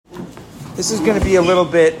This is going to be a little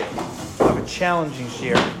bit of a challenging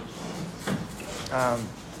shir.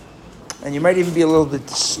 And you might even be a little bit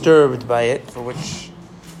disturbed by it, for which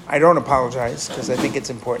I don't apologize, because I think it's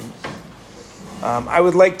important. I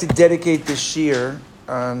would like to dedicate this shir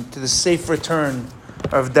to the safe return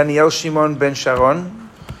of Daniel Shimon ben Sharon,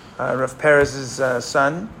 Rav Perez's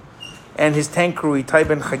son, and his tank crew, Itai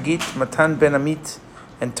ben Chagit, Matan ben Amit,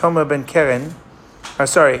 and Tomer ben Keren.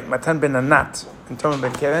 Matan ben Anat and Tomer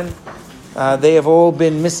ben Keren. They have all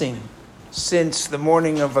been missing since the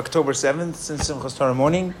morning of October 7th, since Simchas Torah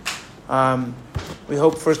morning. We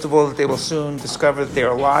hope, first of all, that they will soon discover that they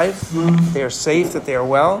are alive, they are safe, that they are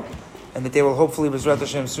well, and that they will hopefully, B'ezrat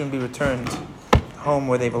Hashem, soon be returned home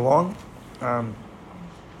where they belong. Parashat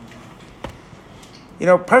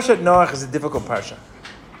Noach is a difficult parsha.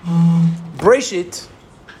 Bereshit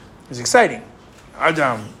is exciting.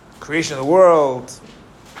 Adam, creation of the world,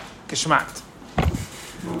 Geshmat.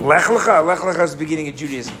 Lech Lecha is the beginning of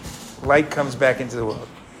Judaism. Light comes back into the world.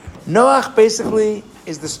 Noach basically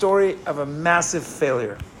is the story of a massive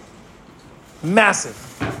failure. Massive.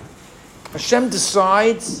 Hashem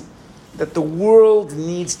decides that the world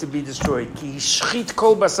needs to be destroyed. Ki shchit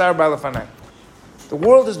kol basar ba'lefanai. The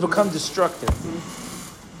world has become destructive.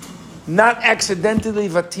 Not accidentally,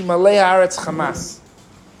 vatimalei haaretz chamas.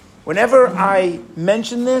 Whenever I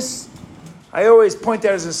mention this, I always point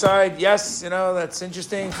out as a side, yes, that's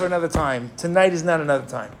interesting for another time. Tonight is not another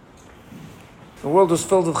time. The world was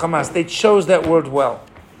filled with Hamas. They chose that word well,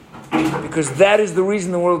 because that is the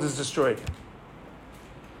reason the world is destroyed.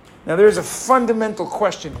 Now there is a fundamental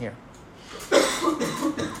question here.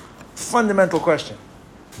 Fundamental question.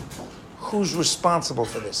 Who's responsible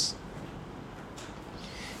for this?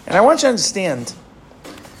 And I want you to understand,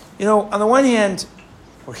 on the one hand,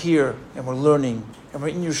 we're here and we're learning and we're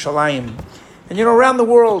in Yerushalayim. And around the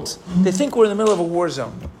world, they think we're in the middle of a war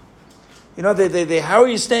zone. They how are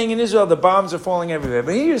you staying in Israel? The bombs are falling everywhere.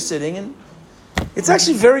 But here you're sitting, and it's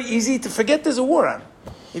actually very easy to forget there's a war on.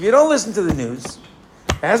 If you don't listen to the news,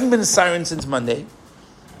 there hasn't been a siren since Monday,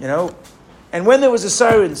 And when there was a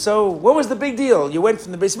siren, so what was the big deal? You went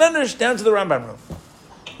from the Beis Medrash down to the Rambam room.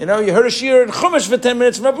 You heard a shir in Chumash for 10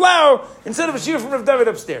 minutes from Rav Blau instead of a shir from Rav David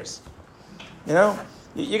upstairs. You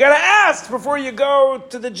got to ask before you go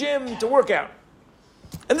to the gym to work out.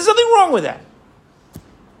 And there's nothing wrong with that.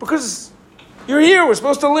 Because you're here, we're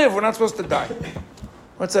supposed to live, we're not supposed to die.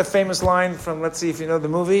 What's that famous line from, let's see if you know the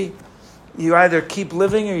movie? You either keep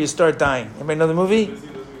living or you start dying. Anybody know the movie?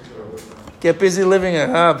 Get busy living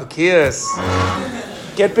B'kias.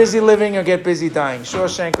 Get busy living or get busy dying.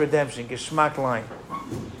 Shawshank Redemption, Geschmack line.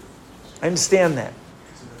 I understand that.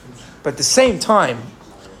 But at the same time,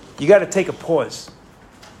 you got to take a pause.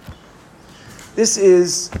 This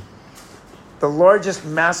is the largest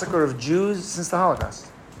massacre of Jews since the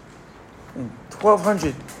Holocaust.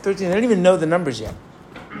 1200, 13, I don't even know the numbers yet.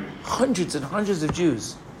 Hundreds and hundreds of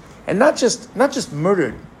Jews. And not just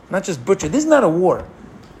murdered, not just butchered. This is not a war.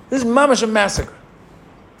 This is mamash a massacre.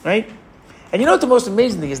 Right? And what the most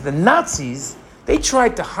amazing thing is? The Nazis, they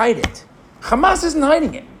tried to hide it. Hamas isn't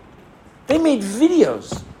hiding it. They made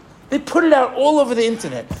videos. They put it out all over the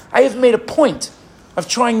internet. I have made a point of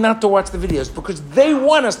trying not to watch the videos because they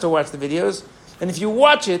want us to watch the videos. And if you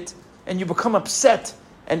watch it and you become upset,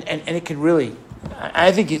 and it can really,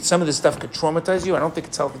 I think some of this stuff could traumatize you. I don't think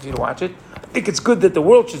it's healthy for you to watch it. I think it's good that the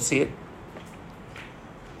world should see it.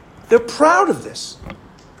 They're proud of this.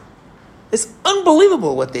 It's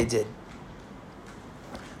unbelievable what they did.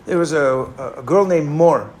 There was a girl named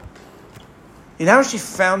Moore. You know how she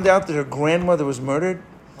found out that her grandmother was murdered?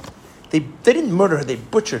 They didn't murder her, they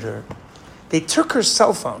butchered her. They took her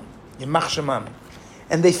cell phone, Yimach Shemam,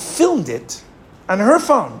 and they filmed it on her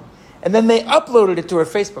phone. And then they uploaded it to her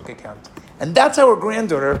Facebook account. And that's how her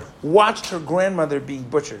granddaughter watched her grandmother being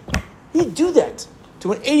butchered. You do that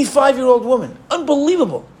to an 85-year-old woman.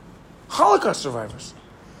 Unbelievable. Holocaust survivors.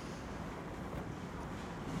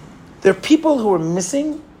 There are people who are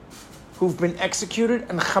missing, who've been executed,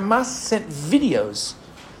 and Hamas sent videos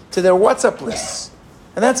to their WhatsApp lists.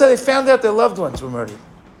 And that's how they found out their loved ones were murdered.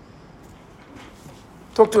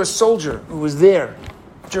 Talked to a soldier who was there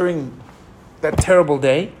during that terrible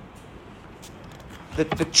day.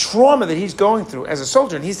 The trauma that he's going through as a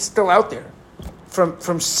soldier, and he's still out there,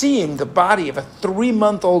 from seeing the body of a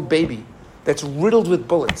 3-month-old baby that's riddled with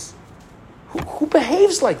bullets. Who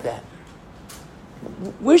behaves like that?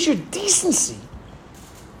 Where's your decency?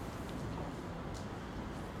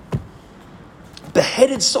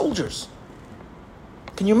 Beheaded soldiers.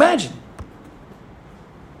 Can you imagine?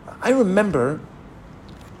 I remember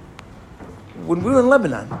when we were in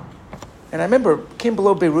Lebanon, and I remember came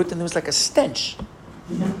below Beirut and there was like a stench.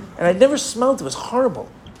 And And I'd never smelled it. It was horrible.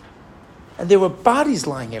 And there were bodies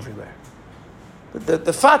lying everywhere. But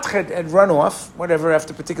the Fatah had run off, whatever,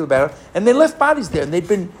 after a particular battle, and they left bodies there. And they'd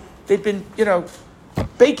been,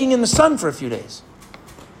 baking in the sun for a few days.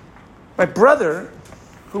 My brother,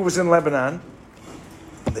 who was in Lebanon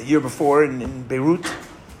the year before in Beirut,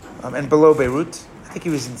 and below Beirut, I think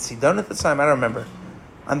he was in Sidon at the time, I don't remember,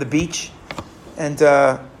 on the beach. And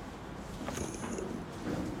I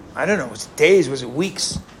don't know, was it days, was it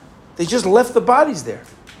weeks? They just left the bodies there.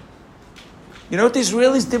 You know what the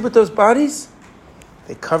Israelis did with those bodies?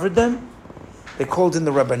 They covered them, they called in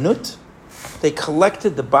the Rabbanut, they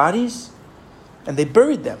collected the bodies, and they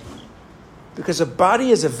buried them. Because a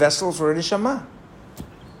body is a vessel for a neshama.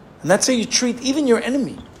 And that's how you treat even your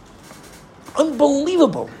enemy.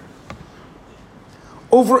 Unbelievable.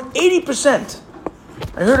 Over 80%.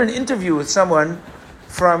 I heard an interview with someone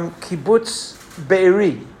from Kibbutz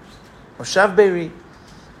Be'eri, Moshav Be'eri.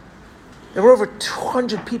 There were over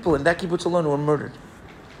 200 people in that kibbutz alone who were murdered.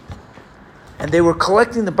 And they were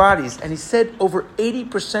collecting the bodies, and he said over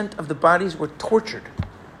 80% of the bodies were tortured.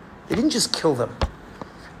 They didn't just kill them.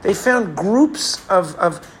 They found groups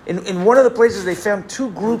in one of the places they found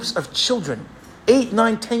 2 groups of children, 8,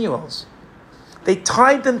 9, 10-year-olds. They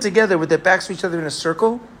tied them together with their backs to each other in a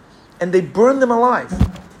circle, and they burned them alive.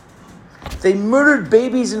 They murdered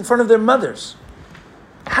babies in front of their mothers.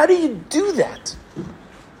 How do you do that?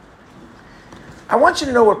 I want you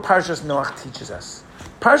to know what Parashat Noach teaches us.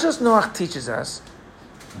 Parashat Noach teaches us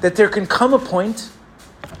that there can come a point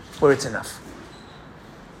where it's enough.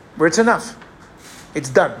 Where it's enough. It's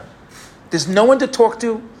done. There's no one to talk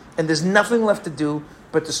to, and there's nothing left to do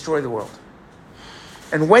but destroy the world.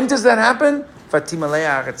 And when does that happen? Vatimalei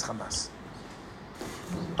haaretz chamas.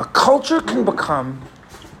 A culture can become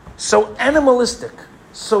so animalistic,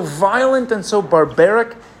 so violent and so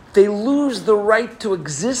barbaric, they lose the right to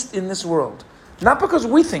exist in this world. Not because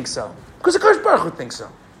we think so, because the Kadosh Baruch Hu thinks so.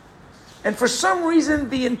 And for some reason,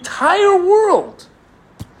 the entire world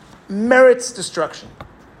merits destruction.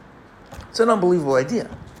 It's an unbelievable idea.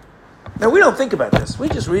 Now, we don't think about this. We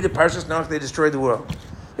just read it, Parashat Noach, they destroyed the world.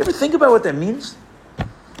 You ever think about what that means?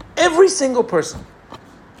 Every single person.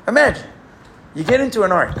 Imagine, you get into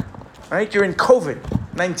an ark, right? You're in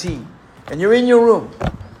COVID-19, and you're in your room,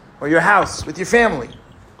 or your house, with your family.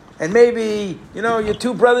 And maybe, your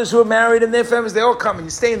 2 brothers who are married and their families, they all come, and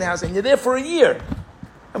you stay in the house, and you're there for a year.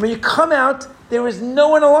 And when you come out, there is no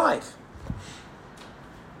one alive.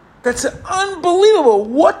 That's unbelievable.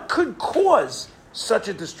 What could cause such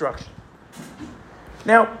a destruction?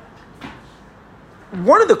 Now,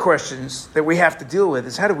 one of the questions that we have to deal with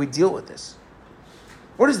is, how do we deal with this?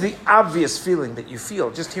 What is the obvious feeling that you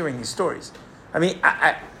feel just hearing these stories? I mean,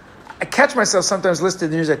 I catch myself sometimes listening to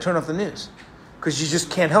the news, I turn off the news. Because you just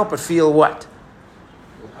can't help but feel what?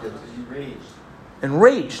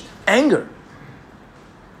 Enraged. Anger.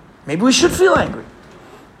 Maybe we should feel angry.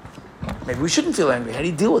 Maybe we shouldn't feel angry. How do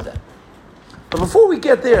you deal with that? But before we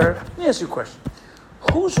get there, let me ask you a question.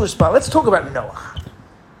 Who's responsible? Let's talk about Noach.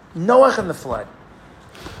 Noach and the flood.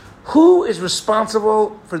 Who is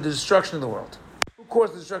responsible for the destruction of the world? Who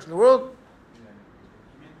caused the destruction of the world?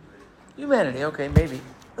 Humanity. Okay, maybe.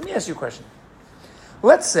 Let me ask you a question.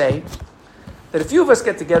 Let's say that a few of us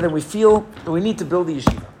get together and we feel that we need to build a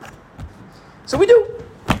yeshiva. So we do.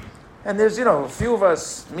 And there's, a few of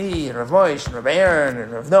us, me and Rav Moshe and Rav Aaron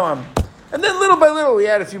and Rav Noam. And then little by little we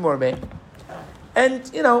add a few more men. And,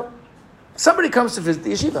 somebody comes to visit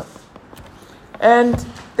the yeshiva. And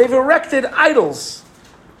they've erected idols.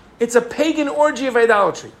 It's a pagan orgy of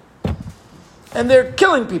idolatry. And they're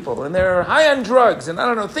killing people. And they're high on drugs. And I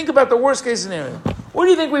don't know, think about the worst case scenario. What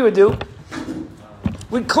do you think we would do?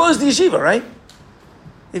 We'd close the yeshiva, right?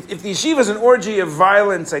 If the yeshiva is an orgy of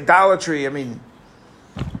violence, idolatry, I mean,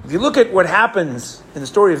 if you look at what happens in the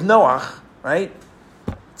story of Noach, right,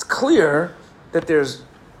 it's clear that there's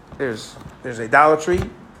idolatry,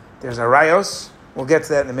 there's arayos, we'll get to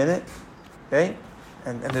that in a minute, okay,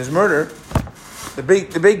 and there's murder, the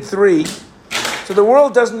big 3. So the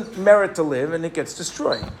world doesn't merit to live, and it gets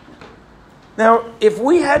destroyed. Now, if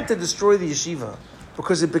we had to destroy the yeshiva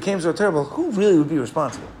because it became so terrible, who really would be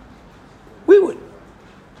responsible? We would.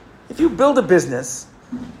 If you build a business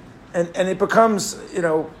and it becomes,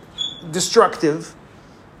 destructive,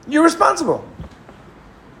 you're responsible.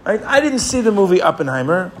 I didn't see the movie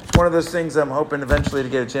Oppenheimer. It's one of those things I'm hoping eventually to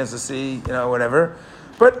get a chance to see, whatever.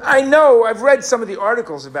 But I know, I've read some of the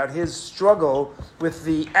articles about his struggle with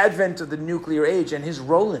the advent of the nuclear age and his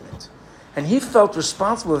role in it. And he felt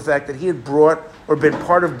responsible for the fact that he had brought or been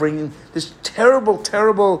part of bringing this terrible,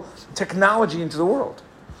 terrible technology into the world.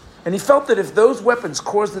 And he felt that if those weapons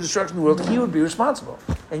caused the destruction of the world, he would be responsible.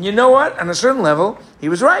 And you know what? On a certain level, he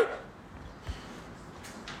was right.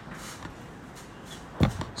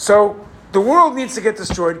 So the world needs to get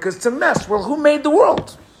destroyed because it's a mess. Well, who made the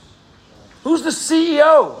world? Who's the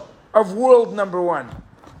CEO of world number one?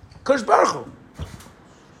 Kosh Baruch Hu.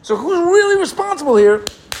 So who's really responsible here?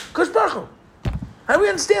 Kosh Baruch Hu. How do we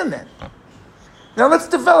understand that? Now let's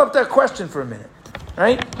develop that question for a minute.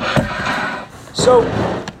 Right? So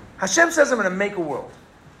Hashem says, I'm going to make a world.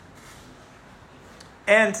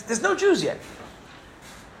 And there's no Jews yet.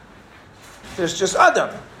 There's just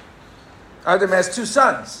Adam. Adam has 2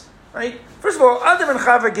 sons. Right? First of all, Adam and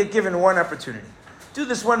Chava get given one opportunity. Do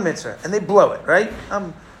this one mitzvah, and they blow it, right?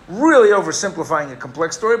 I'm really oversimplifying a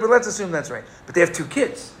complex story, but let's assume that's right. But they have 2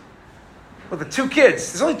 kids. Well, the 2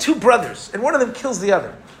 kids, there's only 2 brothers, and one of them kills the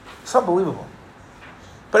other. It's unbelievable.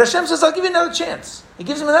 But Hashem says, I'll give you another chance. He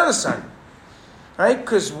gives him another son. Right?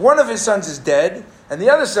 Because one of his sons is dead, and the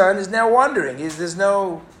other son is now wandering. There's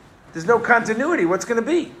no continuity. What's going to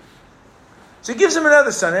be? So he gives him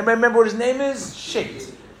another son. Anybody remember what his name is?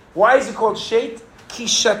 Shet. Why is he called Shet? Ki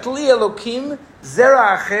shatli Elokim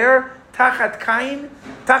zera acher tachat Kain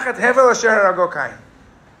tachat hevel asher harago Kain.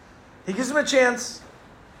 He gives him a chance.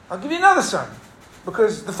 I'll give you another son.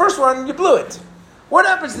 Because the first one, you blew it. What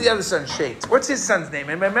happens to the other son, Shet? What's his son's name?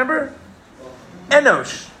 Anybody remember?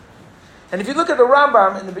 Enosh. And if you look at the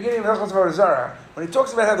Rambam in the beginning of Hilchos Avodah Zarah, when he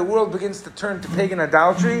talks about how the world begins to turn to pagan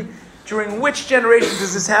idolatry, during which generation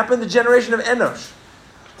does this happen? The generation of Enosh.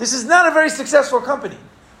 This is not a very successful company.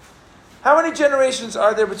 How many generations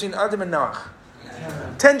are there between Adam and Noach?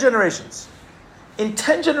 10 generations. In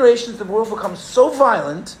 10 generations, the world becomes so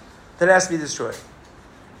violent that it has to be destroyed.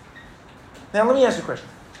 Now, let me ask you a question.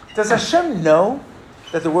 Does Hashem know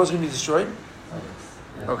that the world's going to be destroyed?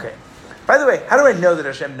 Okay. By the way, how do I know that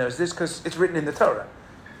Hashem knows this? Because it's written in the Torah.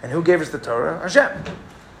 And who gave us the Torah? Hashem.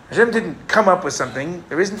 Hashem didn't come up with something.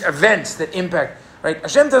 There isn't events that impact, right?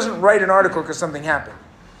 Hashem doesn't write an article because something happened.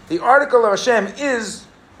 The article of Hashem is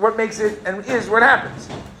what makes it and is what happens.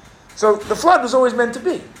 So the flood was always meant to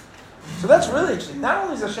be. So that's really interesting. Not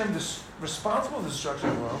only is Hashem responsible for the destruction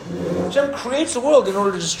of the world, Hashem creates the world in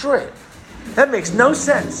order to destroy it. That makes no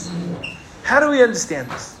sense. How do we understand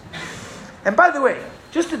this? And by the way,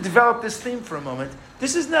 just to develop this theme for a moment,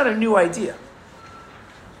 this is not a new idea.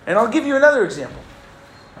 And I'll give you another example.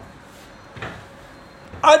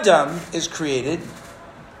 Adam is created,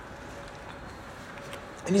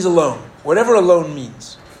 and he's alone. Whatever alone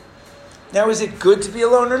means. Now, is it good to be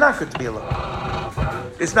alone or not good to be alone?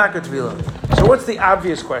 It's not good to be alone. So what's the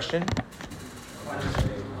obvious question?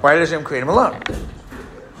 Why did Hashem create him alone?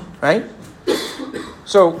 Right?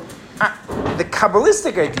 So, the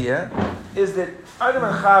Kabbalistic idea is that Adam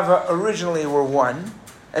and Chava originally were one,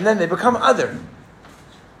 and then they become other.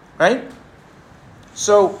 Right?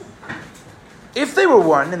 So, if they were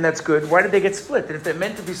one, and that's good, why did they get split? And if they're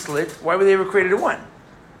meant to be split, why were they ever created one?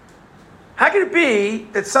 How can it be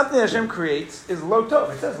that something that Hashem creates is lo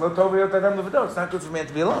tov? It says, lo tov v'yot adam levado. It's not good for man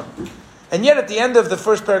to be alone. And yet at the end of the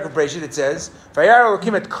first paragraph of Parashat, it says, Vayar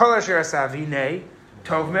Elokim et kol asher asav hinei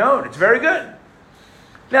tov me'od. It's very good.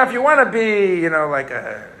 Now, if you want to be, like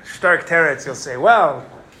a stark teretz, you'll say, well,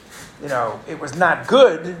 it was not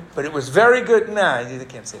good, but it was very good. Nah, you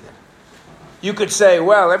can't say that. You could say,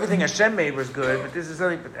 well, everything Hashem made was good, but this is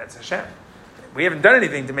something, but that's Hashem. We haven't done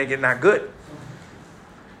anything to make it not good.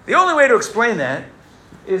 The only way to explain that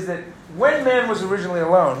is that when man was originally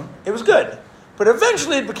alone, it was good. But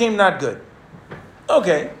eventually it became not good.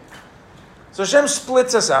 Okay. So Hashem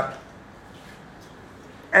splits us up.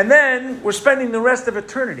 And then we're spending the rest of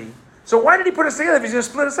eternity. So why did he put us together if he's going to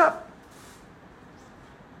split us up?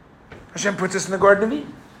 Hashem puts us in the Garden of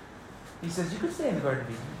Eden. He says, you could stay in the Garden of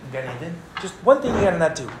Eden, in Gan Eden. Just one thing you got to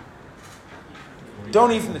not do.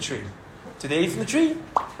 Don't eat from the tree. Did they eat from the tree?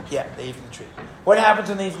 Yeah, they eat from the tree. What happens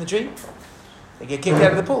when they eat from the tree? They get kicked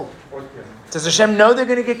out of the pool. Does Hashem know they're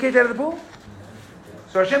going to get kicked out of the pool?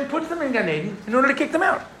 So Hashem puts them in Gan Eden in order to kick them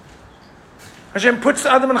out. Hashem puts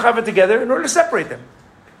Adam and Chava together in order to separate them.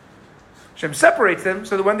 Hashem separates them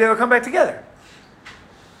so that one day they'll come back together.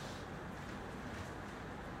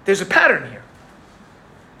 There's a pattern here.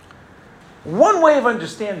 One way of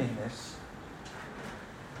understanding this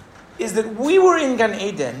is that we were in Gan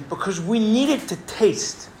Eden because we needed to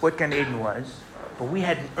taste what Gan Eden was, but we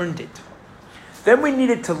hadn't earned it. Then we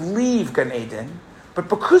needed to leave Gan Eden, but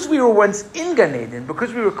because we were once in Gan Eden,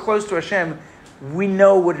 because we were close to Hashem, we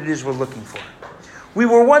know what it is we're looking for. We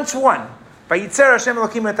were once one. Vayitzer Hashem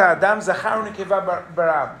Elokim et ha'adam zachar u'nekeva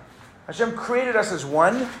barav. Hashem created us as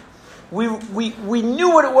one. We knew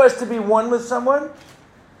what it was to be one with someone,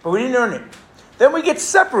 but we didn't earn it. Then we get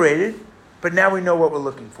separated, but now we know what we're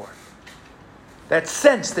looking for. That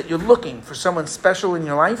sense that you're looking for someone special in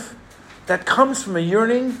your life, that comes from a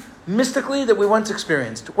yearning mystically that we once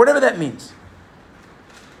experienced, whatever that means.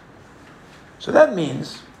 So that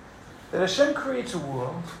means that Hashem creates a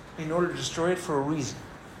world in order to destroy it for a reason.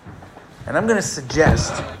 And I'm going to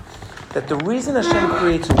suggest that the reason Hashem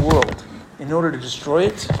creates a world in order to destroy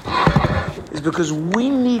it is because we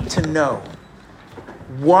need to know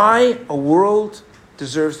why a world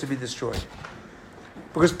deserves to be destroyed.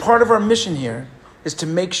 Because part of our mission here is to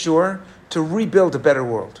make sure to rebuild a better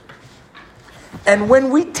world. And when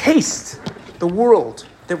we taste the world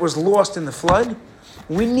that was lost in the flood,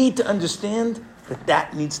 we need to understand that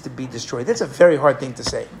that needs to be destroyed. That's a very hard thing to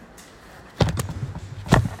say.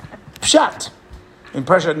 Pshat in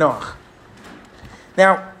Parashat Noach.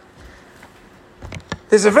 Now,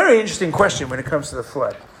 there's a very interesting question when it comes to the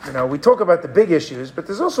flood. You know, we talk about the big issues, but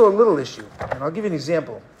there's also a little issue. And I'll give you an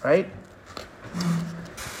example, right?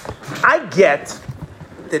 I get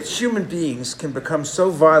that human beings can become so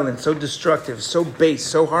violent, so destructive, so base,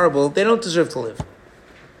 so horrible, they don't deserve to live.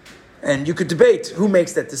 And you could debate who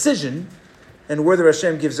makes that decision and whether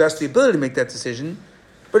Hashem gives us the ability to make that decision,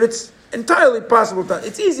 but it's entirely possible.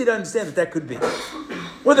 It's easy to understand that could be.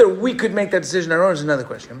 Whether we could make that decision on our own is another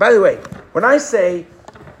question. And by the way, when I say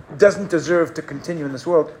doesn't deserve to continue in this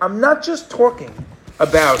world, I'm not just talking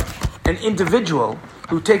about an individual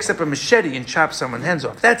who takes up a machete and chops someone's hands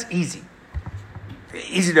off. That's easy.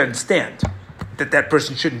 Easy to understand that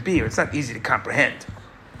person shouldn't be here. It's not easy to comprehend.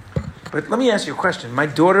 But let me ask you a question. My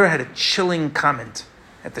daughter had a chilling comment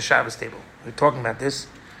at the Shabbos table. We were talking about this.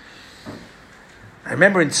 I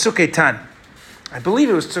remember in Tzuk I believe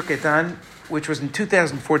it was Tzuk which was in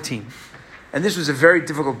 2014. And this was a very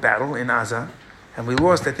difficult battle in Gaza. And we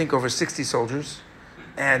lost, I think, over 60 soldiers.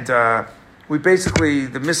 And we basically,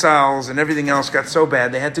 the missiles and everything else got so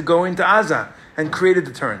bad, they had to go into Gaza and create a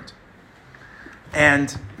deterrent.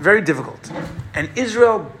 And very difficult. And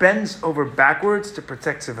Israel bends over backwards to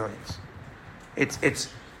protect civilians. It's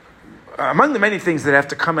among the many things that have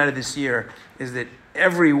to come out of this year is that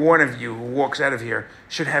every one of you who walks out of here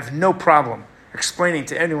should have no problem explaining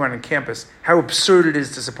to anyone on campus how absurd it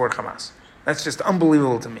is to support Hamas. That's just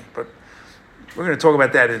unbelievable to me. But we're going to talk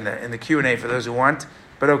about that in the Q&A for those who want.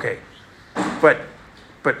 But okay. But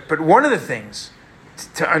one of the things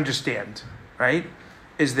to understand, right,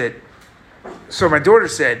 is that, so my daughter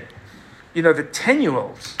said, you know, the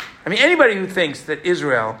 10-year-olds, I mean, anybody who thinks that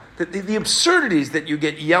Israel, that the absurdities that you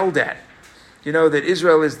get yelled at, you know, that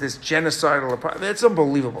Israel is this genocidal, that's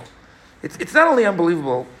unbelievable. It's not only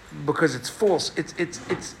unbelievable because it's false,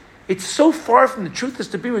 it's so far from the truth as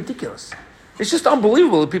to be ridiculous. It's just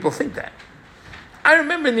unbelievable that people think that. I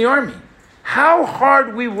remember in the army how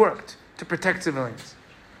hard we worked to protect civilians.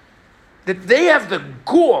 That they have the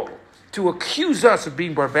gall to accuse us of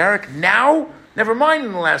being barbaric now, never mind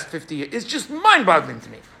in the last 50 years, it's just mind-boggling to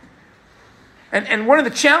me. And one of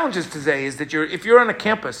the challenges today is that if you're on a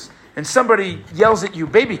campus and somebody yells at you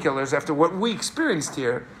baby killers after what we experienced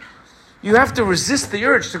here, you have to resist the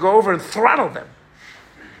urge to go over and throttle them.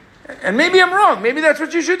 And maybe I'm wrong. Maybe that's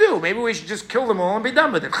what you should do. Maybe we should just kill them all and be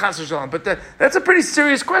done with it. Chas v'shalom. But that's a pretty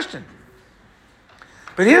serious question.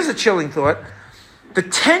 But here's a chilling thought. The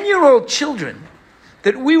 10-year-old children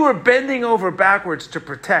that we were bending over backwards to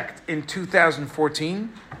protect in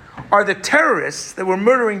 2014 are the terrorists that were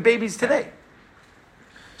murdering babies today.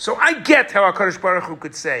 So I get how HaKadosh Baruch Hu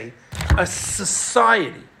could say a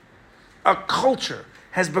society, a culture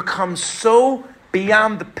has become so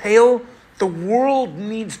beyond the pale, the world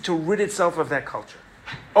needs to rid itself of that culture.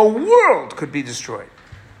 A world could be destroyed.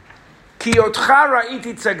 Ki otcha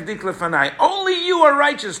ra'iti tzagdik lefanai. Only you are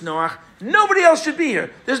righteous, Noach. Nobody else should be here.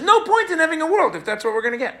 There's no point in having a world if that's what we're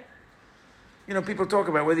going to get. You know, people talk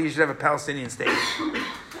about whether you should have a Palestinian state.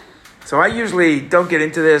 So I usually don't get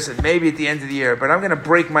into this, and maybe at the end of the year, but I'm going to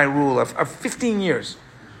break my rule of 15 years.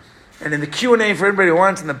 And in the Q&A for everybody who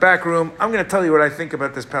wants in the back room, I'm going to tell you what I think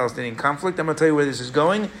about this Palestinian conflict. I'm going to tell you where this is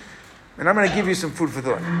going, and I'm going to give you some food for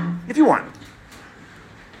thought, if you want.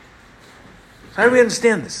 How do we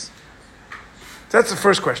understand this? So that's the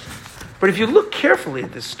first question. But if you look carefully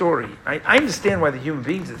at this story, I understand why the human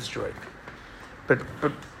beings are destroyed. But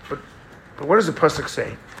what does the pasuk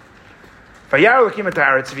say?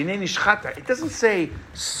 It doesn't say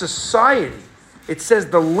society. It says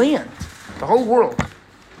the land, the whole world.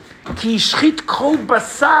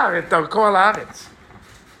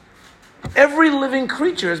 Every living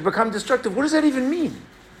creature has become destructive. What does that even mean?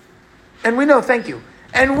 And we know, thank you.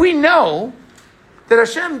 And we know that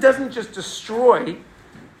Hashem doesn't just destroy,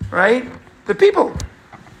 right, the people.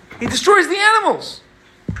 He destroys the animals.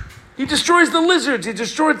 He destroys the lizards. He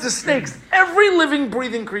destroys the snakes. Every living,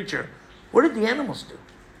 breathing creature. What did the animals do?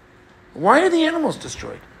 Why are the animals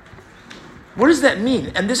destroyed? What does that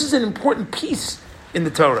mean? And this is an important piece in the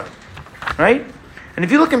Torah, right? And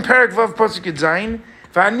if you look in Parak Vav Pasuk Yud Zayin,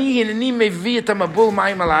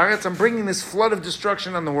 I'm bringing this flood of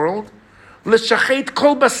destruction on the world.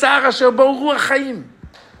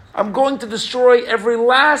 I'm going to destroy every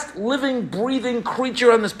last living, breathing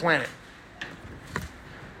creature on this planet.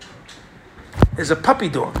 There's a puppy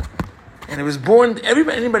dog, and it was born.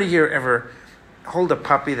 Anybody here ever hold a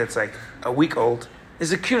puppy that's like a week old?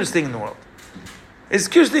 It's the cutest thing in the world. It's the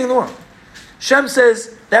cutest thing in the world. Shem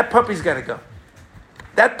says that puppy's got to go.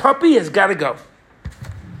 That puppy has got to go.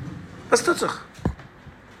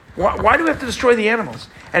 Why do we have to destroy the animals?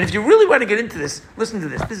 And if you really want to get into this, listen to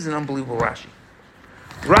this. This is an unbelievable Rashi.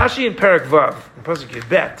 Rashi in Parak Vav, in Pasuk Yud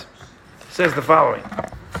Bet, says the following.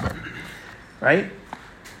 Right?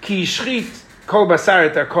 Ki yishchit kol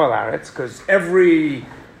basaret ar kol aretz, because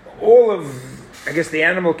all of the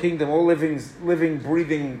animal kingdom, all living,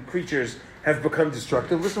 breathing creatures have become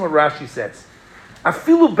destructive. Listen to what Rashi says.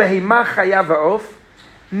 Afilu behema chaya va'of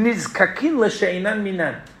nizkakin l'she'inan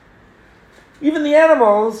minan. Even the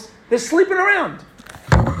animals, they're sleeping around.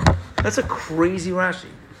 That's a crazy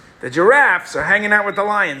Rashi. The giraffes are hanging out with the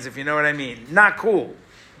lions, if you know what I mean. Not cool.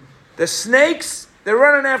 The snakes, they're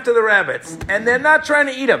running after the rabbits, and they're not trying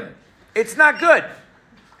to eat them. It's not good.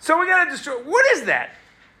 So we got to destroy. What is that?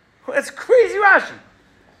 That's crazy Rashi.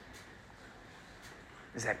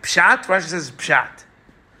 Is that pshat? Rashi says pshat.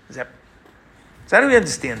 So how do we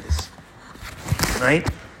understand this? Right?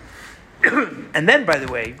 And then, by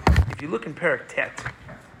the way, if you look in Parak Tet,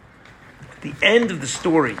 at the end of the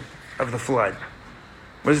story of the flood,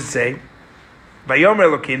 what does it say? Vayomer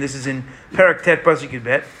Elokim, this is in Parak Tet, Pasuk Yud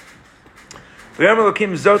Bet. Vayomer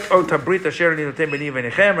Elokim zot ot habrit asher ani noten b'ni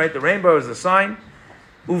v'nechem, right? The rainbow is the sign.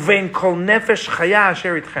 Uvein kol nefesh chaya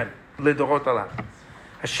asher itchem, ledorot alav.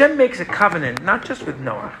 Hashem makes a covenant, not just with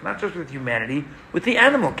Noach, not just with humanity, with the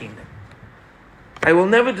animal kingdom. I will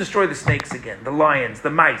never destroy the snakes again, the lions,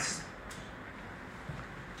 the mice.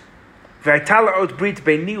 V'aytala ot brit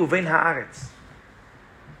beini uvein haaretz.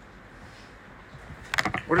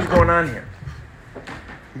 What is going on here?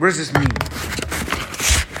 What does this mean?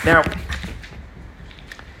 Now,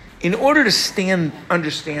 in order to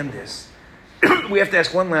understand this, we have to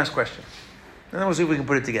ask one last question. And then we'll see if we can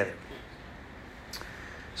put it together.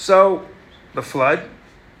 So, the flood,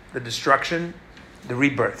 the destruction, the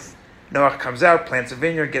rebirth. Noach comes out, plants a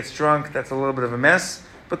vineyard, gets drunk. That's a little bit of a mess.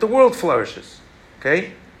 But the world flourishes.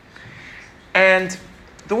 Okay? And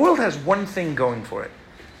the world has one thing going for it.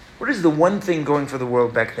 What is the one thing going for the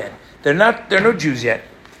world back then? They're no Jews yet.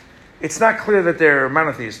 It's not clear that they're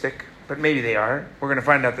monotheistic, but maybe they are. We're going to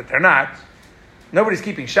find out that they're not. Nobody's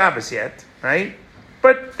keeping Shabbos yet, right?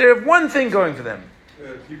 But they have one thing going for them.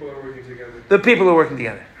 People are working together. The people are working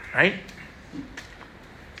together, right?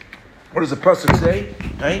 What does the pasuk say?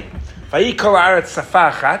 Right? Vayikol haaretz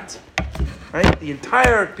safa achat. Right? The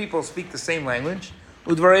entire people speak the same language.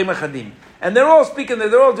 Udvarei mechadim. And they're all speaking,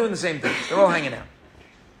 they're all doing the same thing. They're all hanging out.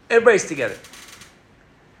 Everybody's together.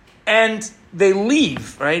 And they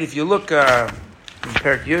leave, right? If you look in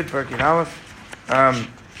Parak Yud Aleph,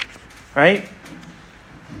 right?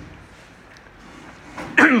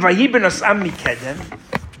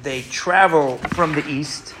 They travel from the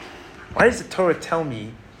east. Why does the Torah tell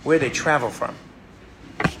me where they travel from?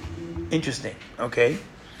 Interesting, okay?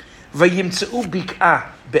 Vayimtzeu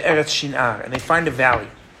bik'ah be'eretz shin'ar, and they find a valley.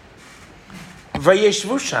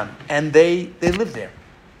 Vayeshvu sham, and they live there.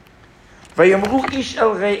 Vayamru ish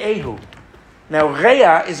el re'ehu. Now,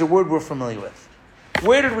 re'ah is a word we're familiar with.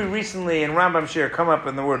 Where did we recently in Rambam Shir come up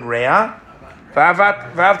in the word re'ah?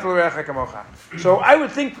 So I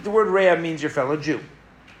would think that the word re'ah means your fellow Jew,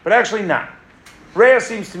 but actually not. Re'ah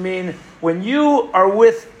seems to mean when you are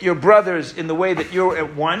with your brothers in the way that you're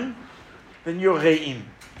at one, then you're re'im.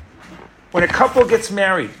 When a couple gets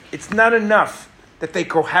married, it's not enough that they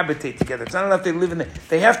cohabitate together. It's not enough they live in there.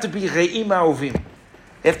 They have to be re'im ha'ovim.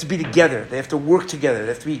 They have to be together. They have to work together. They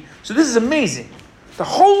have to be. So this is amazing. The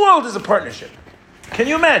whole world is a partnership. Can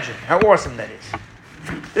you imagine how awesome that is?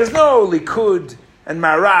 There's no Likud and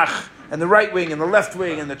Marach and the right wing and the left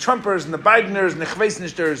wing and the Trumpers and the Bideners and the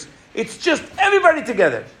Chveisnishters. It's just everybody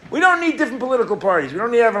together. We don't need different political parties. We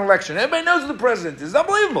don't need to have an election. Everybody knows who the president is. It's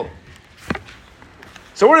unbelievable.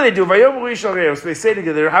 So what do? So they say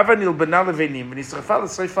together,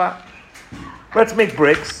 let's make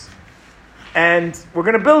bricks and we're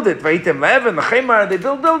going to build it. They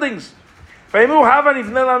build buildings. We're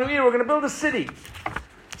going to build a city.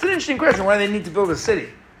 It's an interesting question why they need to build a city.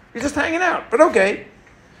 You're just hanging out, but okay.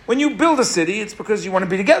 When you build a city, it's because you want to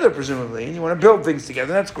be together, presumably, and you want to build things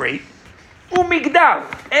together. That's great.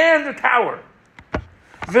 Umigdal, and the tower.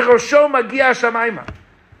 V'rosho magia shamayma.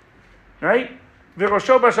 Right?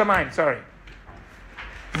 V'rosho b'shamayim, sorry.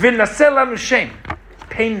 V'naseh lanu shem.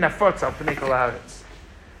 Pein nafotz al pnei kol haaretz.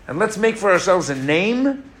 And let's make for ourselves a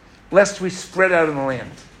name, lest we spread out in the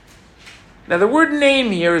land. Now, the word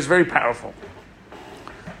name here is very powerful.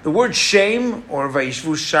 The word Shem, or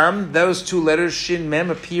Vayishvu Sham, those two letters, Shin, Mem,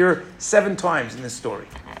 appear 7 times in this story.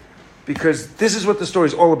 Because this is what the story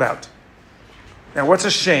is all about. Now, what's a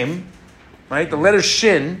Shem? Right? The letter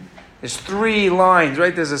Shin is 3 lines,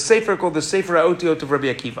 right? There's a sefer called the Sefer HaOtiot of Rabbi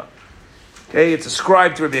Akiva. Okay, it's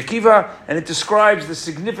ascribed to Rabbi Akiva, and it describes the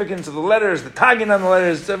significance of the letters, the tagging on the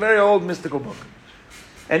letters. It's a very old mystical book.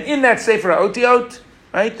 And in that Sefer HaOtiot,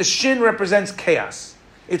 right, the Shin represents chaos.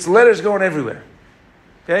 It's letters going everywhere.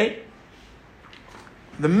 Okay?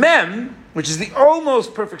 The Mem, which is the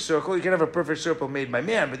almost perfect circle, you can have a perfect circle made by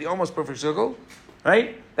man, but the almost perfect circle,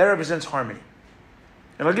 right, that represents harmony.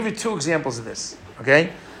 And I'll give you 2 examples of this.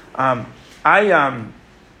 Okay? I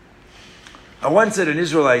once at an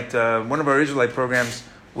Israelite, one of our Israelite programs,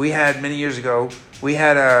 we had many years ago, we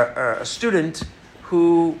had a student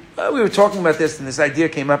who, we were talking about this, and this idea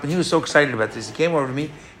came up, and he was so excited about this. He came over to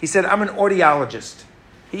me. He said, I'm an audiologist.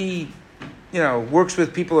 He, works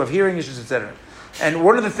with people who have hearing issues, etc. And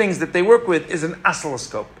one of the things that they work with is an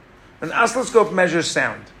oscilloscope. An oscilloscope measures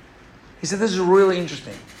sound. He said, this is really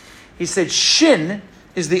interesting. He said, Shin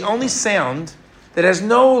is the only sound that has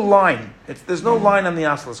no line. There's no line on the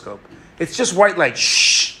oscilloscope. It's just white light.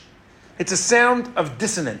 Shh. It's a sound of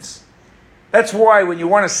dissonance. That's why when you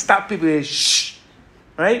want to stop people, you say shh.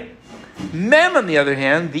 Right? Mem, on the other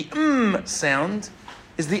hand, the sound,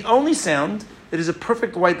 is the only sound that is a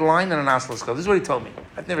perfect white line on an oscilloscope. This is what he told me.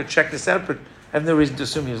 I've never checked this out, but I have no reason to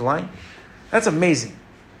assume he was lying. That's amazing.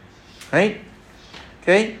 Right?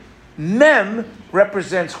 Okay? Mem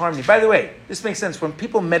represents harmony. By the way, this makes sense. When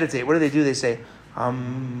people meditate, what do? They say,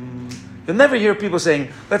 You'll never hear people saying,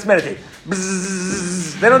 let's meditate.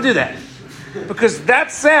 Bzzz. They don't do that. Because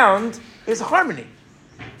that sound is harmony.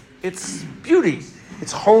 It's beauty.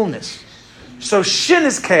 It's wholeness. So Shin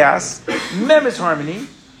is chaos. Mem is harmony.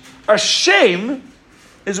 A Shem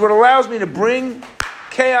is what allows me to bring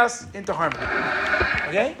chaos into harmony.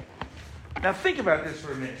 Okay? Now think about this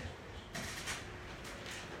for a minute.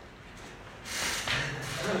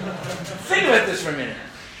 Think about this for a minute.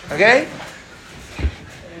 Okay?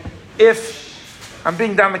 If I'm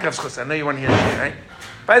being down the kavschus, I know you want to hear this, right?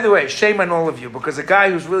 By the way, shame on all of you, because a guy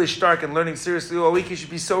who's really stark and learning seriously all week, he should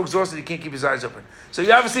be so exhausted he can't keep his eyes open. So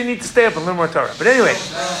you obviously need to stay up and learn more Torah. But anyway,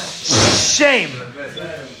 shame.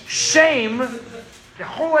 Shame, the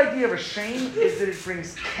whole idea of a shame is that it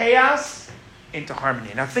brings chaos into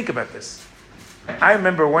harmony. Now think about this. I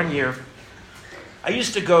remember one year, I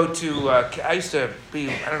used to be,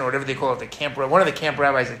 I don't know, whatever they call it, one of the camp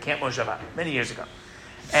rabbis at Camp Moshavah, many years ago.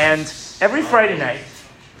 And every Friday night,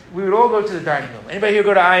 we would all go to the dining room. Anybody here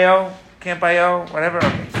go to I.O., Camp I.O., whatever?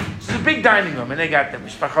 Okay. So it's a big dining room, and they got the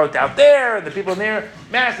mishpachot out there, and the people in there,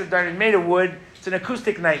 massive dining, made of wood. It's an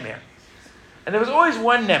acoustic nightmare. And there was always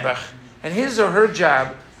one nebuch, and his or her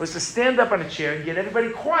job was to stand up on a chair and get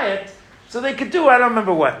everybody quiet so they could do, I don't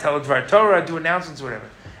remember what, tell a Dvar Torah, do announcements, whatever.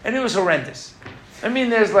 And it was horrendous. I mean,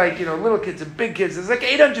 there's little kids and big kids. There's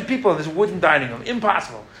 800 people in this wooden dining room.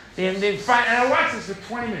 Impossible. And I watched this for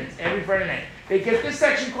 20 minutes every Friday night. They get this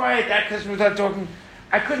section quiet, that customer started talking.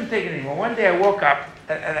 I couldn't take it anymore. One day I woke up,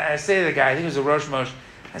 and I say to the guy, I think it was a Rosh Moshe,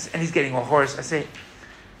 and he's getting all hoarse. I say,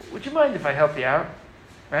 would you mind if I help you out?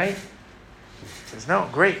 Right? He says, no,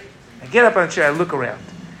 great. I get up on the chair, I look around,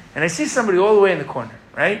 and I see somebody all the way in the corner,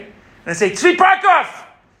 right? And I say, Tzvi Parkov!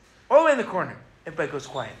 All the way in the corner. Everybody goes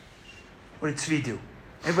quiet. What did Tzvi do?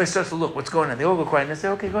 Everybody starts to look, what's going on? They all go quiet, and I say,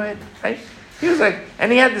 okay, go ahead, right? He was like,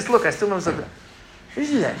 and he had this look, I still know something. You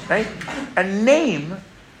see that, right? A name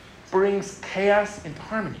brings chaos into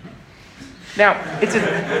harmony. Now,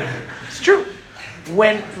 it's true.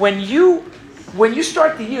 When you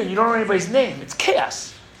start the year and you don't know anybody's name, it's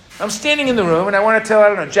chaos. I'm standing in the room and I want to tell, I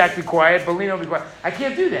don't know, Jack be quiet, Bellino be quiet. I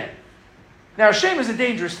can't do that. Now, shame is a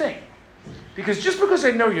dangerous thing. Because just because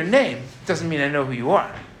I know your name doesn't mean I know who you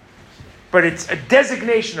are. But it's a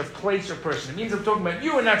designation of place or person. It means I'm talking about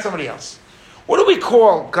you and not somebody else. What do we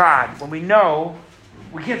call God when we know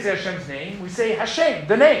we can't say Hashem's name? We say Hashem,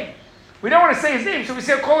 the name. We don't want to say His name, so we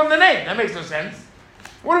say, call Him the name. That makes no sense.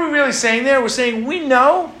 What are we really saying there? We're saying we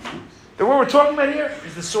know that what we're talking about here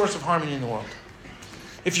is the source of harmony in the world.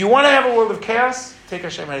 If you want to have a world of chaos, take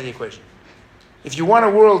Hashem out of the equation. If you want a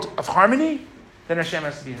world of harmony, then Hashem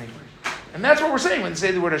has to be in the equation. And that's what we're saying when we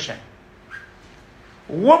say the word Hashem.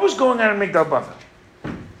 What was going on in Migdal Bavel?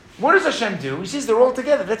 What does Hashem do? He says they're all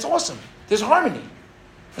together. That's awesome. There's harmony.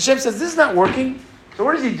 Hashem says, this is not working. So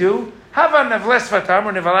what does he do? Hava nevles fatam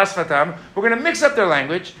or nevalas fatam. We're going to mix up their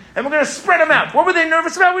language and we're going to spread them out. What were they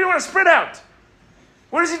nervous about? We don't want to spread out.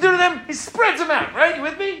 What does he do to them? He spreads them out, right? You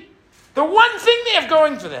with me? The one thing they have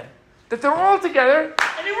going for them, that they're all together,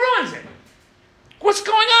 and he ruins it. What's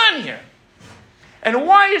going on here? And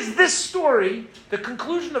why is this story the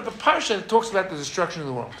conclusion of the Parsha that talks about the destruction of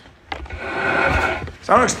the world?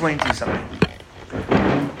 So I want to explain to you something.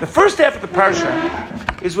 The first half of the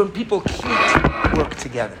Parsha is when people can't work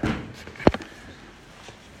together.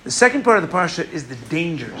 The second part of the Parsha is the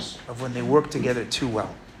dangers of when they work together too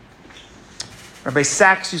well. Rabbi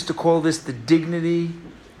Sachs used to call this the dignity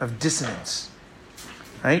of dissonance.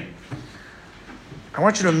 Right? I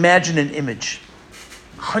want you to imagine an image.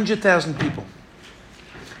 100,000 people.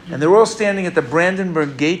 And they're all standing at the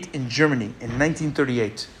Brandenburg Gate in Germany in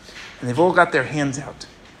 1938. And they've all got their hands out.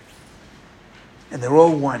 And they're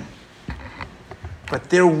all one. But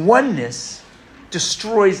their oneness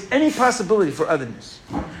destroys any possibility for otherness.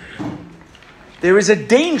 There is a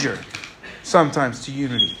danger sometimes to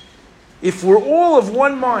unity. If we're all of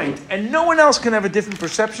one mind and no one else can have a different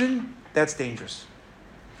perception, that's dangerous.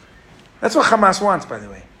 That's what Hamas wants, by the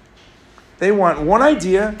way. They want one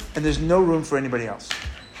idea and there's no room for anybody else.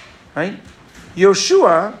 Right?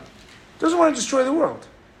 Yoshua doesn't want to destroy the world.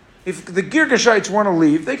 If the Girgashites want to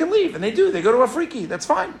leave, they can leave, and they do. They go to Afriki. That's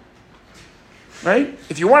fine. Right?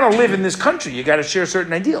 If you want to live in this country, you got to share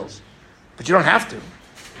certain ideals. But you don't have to.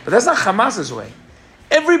 But that's not Hamas's way.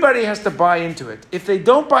 Everybody has to buy into it. If they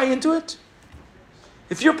don't buy into it,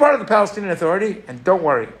 if you're part of the Palestinian Authority, and don't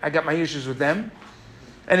worry, I got my issues with them,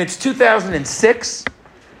 and it's 2006,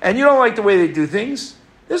 and you don't like the way they do things,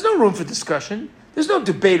 there's no room for discussion. There's no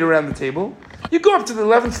debate around the table. You go up to the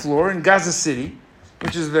 11th floor in Gaza City,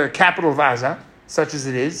 which is the capital of Gaza, such as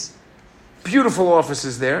it is. Beautiful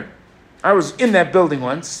offices there. I was in that building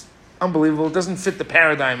once. Unbelievable. It doesn't fit the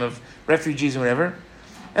paradigm of refugees or whatever.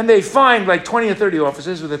 And they find like 20 or 30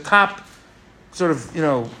 offices with the top sort of,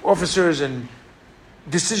 officers and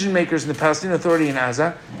decision makers in the Palestinian Authority in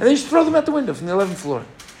Gaza, and they just throw them out the window from the 11th floor.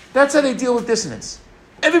 That's how they deal with dissonance.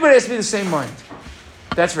 Everybody has to be the same mind.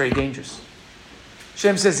 That's very dangerous.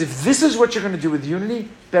 Hashem says, if this is what you're going to do with unity,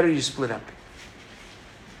 better you split up.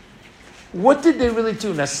 What did they really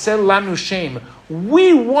do? Nasel lanu shem.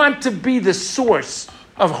 We want to be the source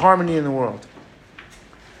of harmony in the world.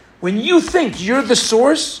 When you think you're the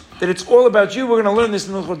source, that it's all about you, we're going to learn this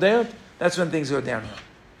in the Chodayot, that's when things go downhill.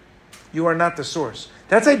 You are not the source.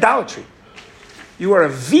 That's idolatry. You are a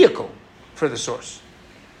vehicle for the source.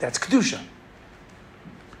 That's Kedusha.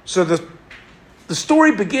 So the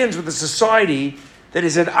story begins with a society that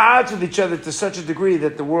is at odds with each other to such a degree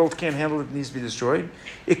that the world can't handle it and needs to be destroyed.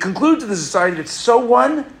 It concludes with a society that's so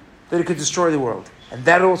one that it could destroy the world. And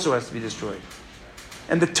that also has to be destroyed.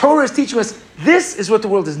 And the Torah is teaching us, this is what the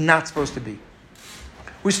world is not supposed to be.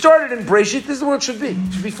 We started in Breshit, this is the world should be.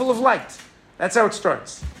 It should be full of light. That's how it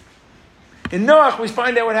starts. In Noach, we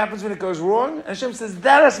find out what happens when it goes wrong, and Hashem says,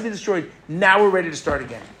 that has to be destroyed. Now we're ready to start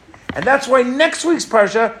again. And that's why next week's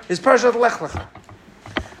Parsha is Parashat Lech Lecha.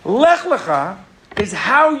 Lech Lecha is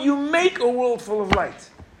how you make a world full of light.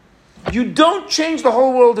 You don't change the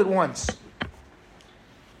whole world at once.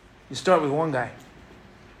 You start with one guy.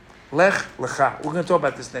 Lech Lecha. We're going to talk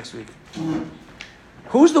about this next week.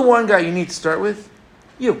 Who's the one guy you need to start with?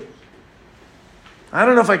 You. I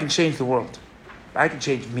don't know if I can change the world, but I can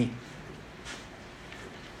change me.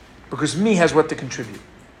 Because me has what to contribute.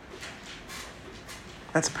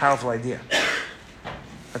 That's a powerful idea.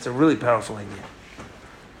 That's a really powerful idea.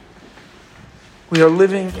 We are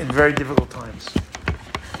living in very difficult times.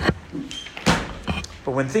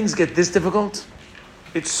 But when things get this difficult,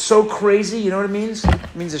 it's so crazy, you know what it means?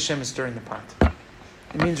 It means Hashem is stirring the pot.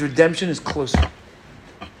 It means redemption is closer.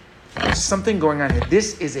 There's something going on here.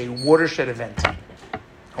 This is a watershed event. I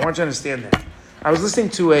want you to understand that. I was listening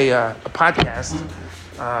to a podcast,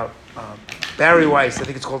 Barry Weiss, I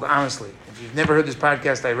think it's called Honestly. If you've never heard this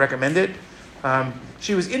podcast, I recommend it.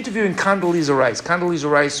 She was interviewing Condoleezza Rice. Condoleezza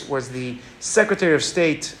Rice was the Secretary of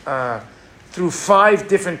State through 5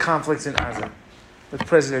 different conflicts in Gaza with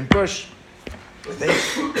President Bush.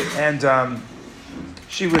 And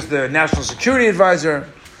she was the National Security Advisor.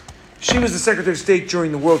 She was the Secretary of State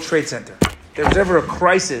during the World Trade Center. If there was ever a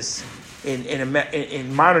crisis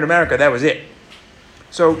in modern America, that was it.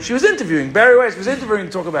 So she was interviewing, Barry Weiss was interviewing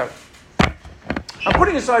to talk about. I'm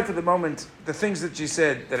putting aside for the moment the things that she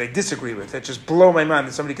said that I disagree with, that just blow my mind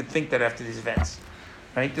that somebody could think that after these events.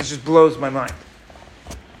 Right? This just blows my mind.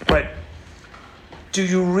 But do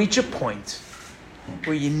you reach a point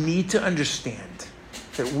where you need to understand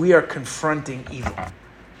that we are confronting evil.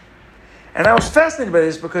 And I was fascinated by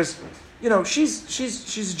this because,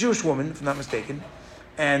 she's a Jewish woman, if I'm not mistaken,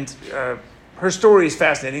 and her story is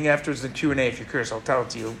fascinating. Afterwards, the Q&A, if you're curious, I'll tell it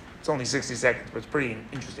to you. It's only 60 seconds, but it's pretty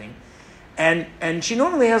interesting. And she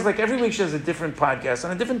normally has, every week she has a different podcast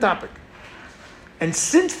on a different topic. And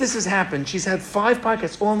since this has happened, she's had 5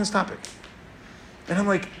 podcasts all on this topic. And I'm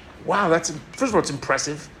like, wow, first of all, it's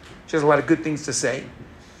impressive. She has a lot of good things to say.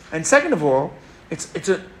 And second of all,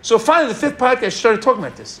 so finally the 5th podcast, she started talking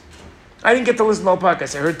about this. I didn't get to listen to the whole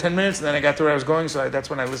podcast. I heard 10 minutes, and then I got to where I was going, so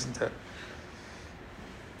that's when I listened to it.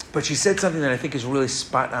 But she said something that I think is really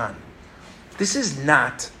spot on. This is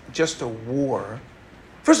not just a war.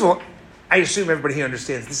 First of all, I assume everybody here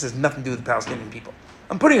understands this has nothing to do with the Palestinian people.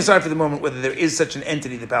 I'm putting aside for the moment whether there is such an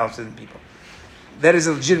entity, the Palestinian people. That is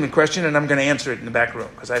a legitimate question, and I'm going to answer it in the back room,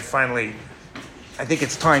 because I think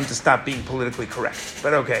it's time to stop being politically correct.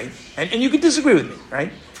 But okay. And you can disagree with me,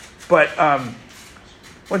 right? But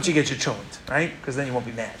once you get your children, right? Because then you won't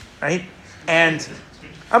be mad, right? And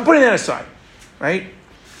I'm putting that aside, right?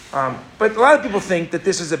 But a lot of people think that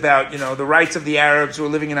this is about, the rights of the Arabs who are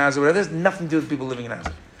living in Gaza. There's nothing to do with people living in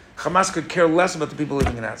Gaza. Hamas could care less about the people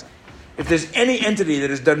living in Gaza. If there's any entity that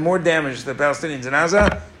has done more damage to the Palestinians in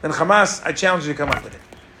Gaza than Hamas, I challenge you to come up with it.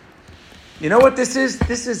 You know what this is?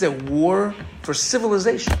 This is a war for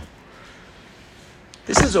civilization.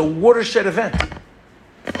 This is a watershed event.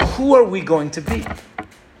 Who are we going to be?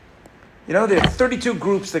 There are 32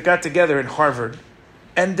 groups that got together in Harvard,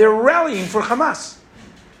 and they're rallying for Hamas.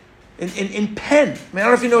 In Penn. I don't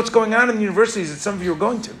know if you know what's going on in the universities that some of you are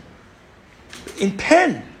going to. In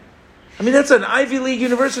Penn. That's an Ivy League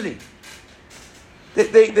university.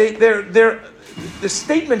 The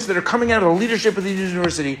statements that are coming out of the leadership of the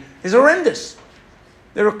university is horrendous.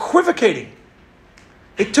 They're equivocating.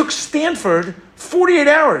 It took Stanford 48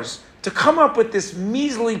 hours to come up with this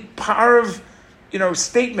measly parv,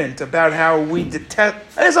 statement about how we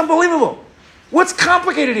detest. That is unbelievable. What's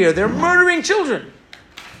complicated here? They're murdering children.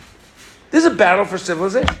 This is a battle for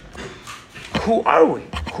civilization. Who are we?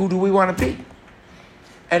 Who do we want to be?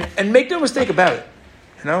 And make no mistake about it.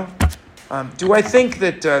 Do I think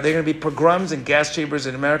that there are going to be pogroms and gas chambers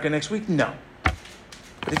in America next week? No.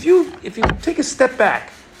 But if you take a step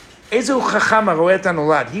back, Ezu chacham haroeh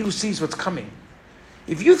hanolad, he who sees what's coming.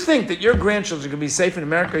 If you think that your grandchildren are going to be safe in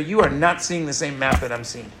America, you are not seeing the same map that I'm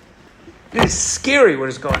seeing. It is scary what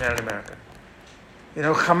is going on in America.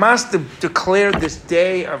 Hamas declared this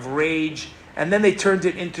day of rage, and then they turned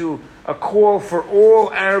it into a call for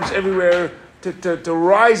all Arabs everywhere to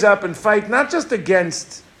rise up and fight, not just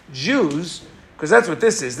against Jews, because that's what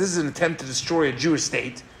this is. This is an attempt to destroy a Jewish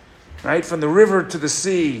state, right? From the river to the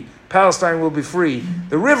sea, Palestine will be free.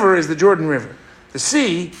 The river is the Jordan River. The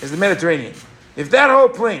sea is the Mediterranean. If that whole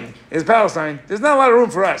plain is Palestine, there's not a lot of room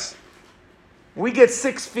for us. We get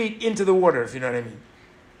 6 feet into the water, if you know what I mean.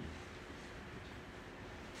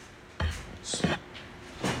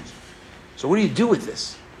 So what do you do with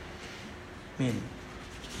this?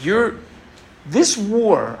 This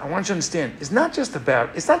war, I want you to understand, it's not just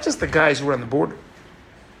the guys who are on the border.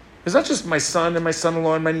 It's not just my son and my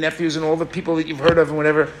son-in-law and my nephews and all the people that you've heard of and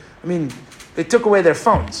whatever. They took away their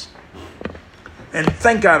phones. And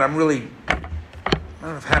thank God I don't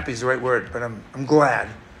know if happy is the right word, but I'm glad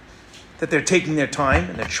that they're taking their time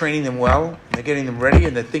and they're training them well and they're getting them ready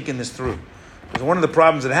and they're thinking this through. Because one of the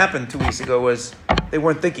problems that happened 2 weeks ago was they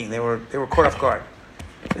weren't thinking. They were caught off guard.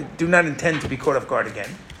 They do not intend to be caught off guard again.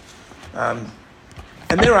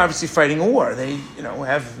 And they're obviously fighting a war. They,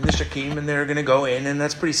 have nishakim and they're going to go in, and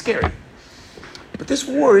that's pretty scary. But this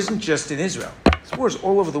war isn't just in Israel. This war is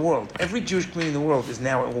all over the world. Every Jewish community in the world is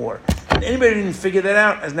now at war. And anybody who didn't figure that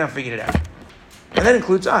out has now figured it out. And that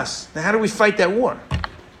includes us. Now, how do we fight that war?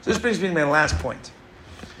 So this brings me to my last point.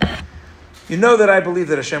 You know that I believe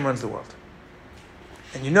that Hashem runs the world.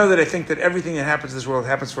 And you know that I think that everything that happens in this world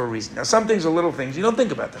happens for a reason. Now, some things are little things. You don't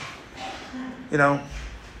think about them.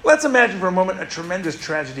 Let's imagine for a moment a tremendous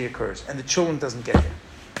tragedy occurs and the children doesn't get here.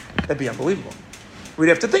 That'd be unbelievable. We'd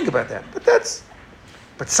have to think about that.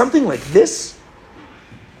 But something like this,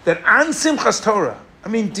 that on Simchas Torah,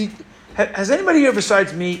 has anybody here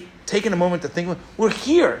besides me taken a moment to think, we're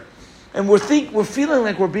here and we're feeling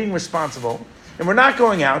like we're being responsible and we're not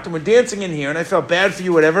going out and we're dancing in here and I felt bad for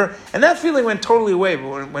you, whatever. And that feeling went totally away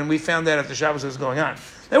when we found out after Shabbos what was going on.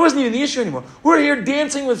 That wasn't even the issue anymore. We're here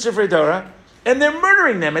dancing with Sifrei Torah and they're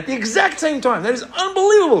murdering them at the exact same time. That is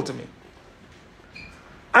unbelievable to me.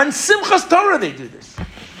 On Simchas Torah they do this.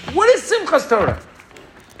 What is Simchas Torah?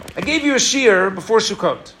 I gave you a shiur before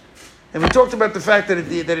Sukkot. And we talked about the fact that in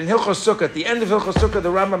Hilchos Sukkah, at the end of Hilchos Sukkah, the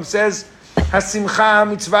Rambam says Hasimcha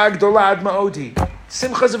mitzvah gdola ad ma'odi.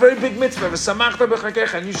 Simcha is a very big mitzvah. V'samachta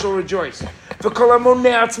b'chakecha, and you shall rejoice. V'kol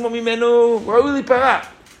hamoneh atzmo mimenu ra'ui liparah.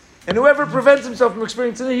 And whoever prevents himself from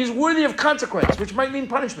experiencing it, he's worthy of consequence, which might mean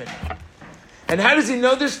punishment. And how does he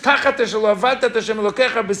know this? Because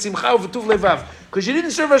you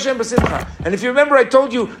didn't serve Hashem b'simcha. And if you remember, I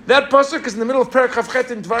told you that pasuk is in the middle of Perek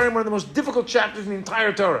Chavchet in Dvarim, one of the most difficult chapters in the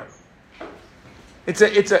entire Torah. It's a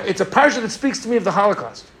parsha that speaks to me of the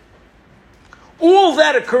Holocaust. All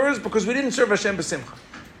that occurs because we didn't serve Hashem b'simcha.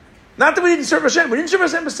 Not that we didn't serve Hashem, we didn't serve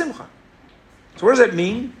Hashem b'simcha. So what does that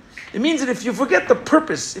mean? It means that if you forget the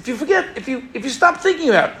purpose, if you stop thinking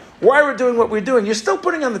about why we're doing what we're doing, you're still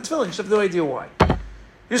putting on the tefillin, you have no idea why.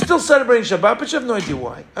 You're still celebrating Shabbat, but you have no idea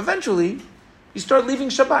why. Eventually, you start leaving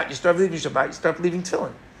Shabbat, you start leaving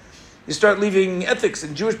tefillin. You start leaving ethics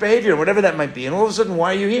and Jewish behavior, whatever that might be, and all of a sudden,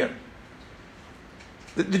 why are you here?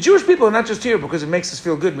 The Jewish people are not just here because it makes us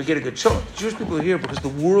feel good and we get a good shalom. The Jewish people are here because the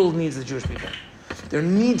world needs the Jewish people. There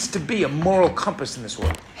needs to be a moral compass in this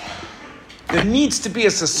world. There needs to be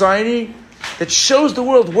a society that shows the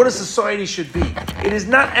world what a society should be. It is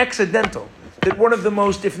not accidental that one of the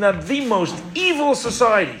most, if not the most, evil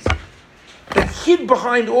societies that hid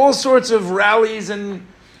behind all sorts of rallies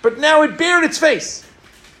but now it bared its face.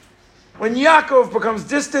 When Yaakov becomes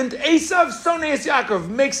distant, Esav, Soneas Yaakov,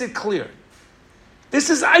 makes it clear. This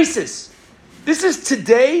is ISIS. This is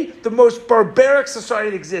today the most barbaric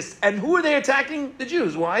society that exists. And who are they attacking? The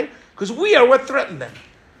Jews. Why? Because we are what threaten them.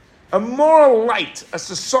 A moral light, a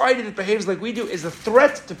society that behaves like we do, is a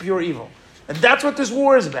threat to pure evil. And that's what this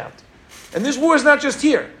war is about. And this war is not just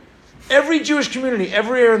here. Every Jewish community,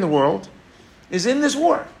 everywhere in the world, is in this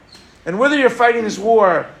war. And whether you're fighting this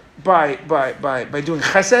war by doing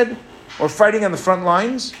chesed, or fighting on the front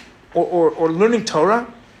lines, or learning Torah,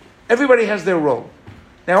 everybody has their role.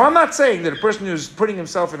 Now, I'm not saying that a person who's putting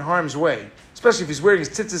himself in harm's way, especially if he's wearing his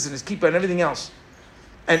tzitzis and his kippah and everything else,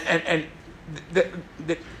 and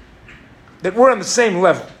that we're on the same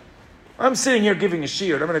level. I'm sitting here giving a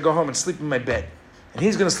shiur, I'm going to go home and sleep in my bed. And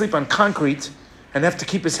he's going to sleep on concrete and have to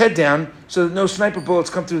keep his head down so that no sniper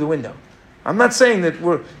bullets come through the window. I'm not saying that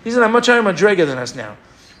he's in a much higher madrega than us now.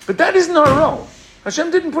 But that isn't our role.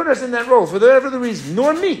 Hashem didn't put us in that role for whatever the reason,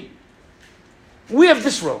 nor me. We have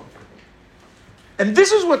this role. And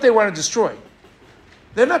this is what they want to destroy.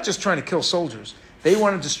 They're not just trying to kill soldiers. They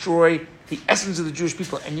want to destroy the essence of the Jewish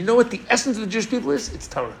people. And you know what the essence of the Jewish people is? It's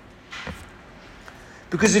Torah.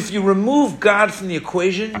 Because if you remove God from the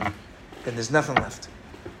equation, then there's nothing left.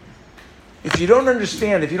 If you don't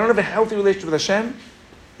understand, if you don't have a healthy relationship with Hashem,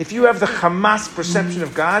 if you have the Hamas perception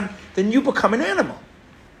of God, then you become an animal.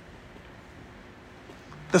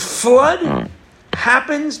 The flood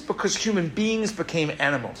happens because human beings became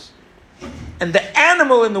animals. And the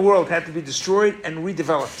animal in the world had to be destroyed and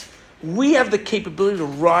redeveloped. We have the capability to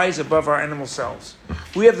rise above our animal selves.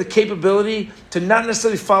 We have the capability to not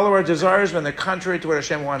necessarily follow our desires when they're contrary to what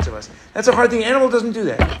Hashem wants of us. That's a hard thing. An animal doesn't do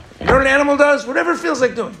that. You know what an animal does? Whatever it feels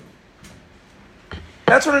like doing.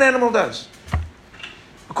 That's what an animal does.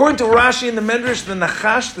 According to Rashi in the Medrash, the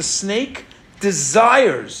Nachash, the snake,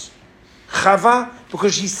 desires Chava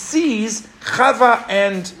because he sees Chava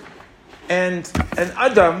and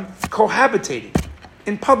Adam cohabitating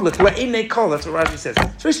in public. La'inei kol, that's what Rashi says.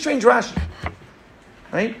 It's a very strange Rashi.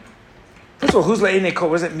 Right? First of all, who's la'inei kol?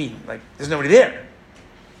 What does that mean? Like, there's nobody there.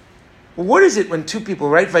 Well, what is it when two people,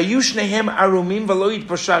 right? Vayushnehem arumim v'lo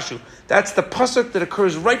yitboshashu. That's the pasuk that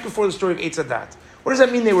occurs right before the story of Eitz Hadat. What does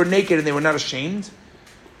that mean they were naked and they were not ashamed?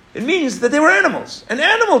 It means that they were animals. An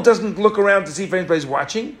animal doesn't look around to see if anybody's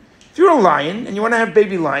watching. If you're a lion and you want to have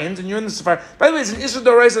baby lions and you're in the safari, by the way, there's an Isra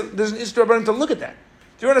D'Oraisa to look at that.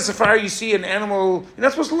 If you're on a safari, you see an animal, you're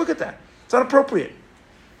not supposed to look at that. It's not appropriate.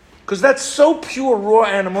 Because that's so pure, raw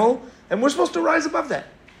animal, and we're supposed to rise above that.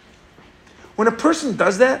 When a person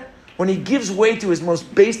does that, when he gives way to his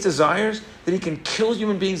most base desires, that he can kill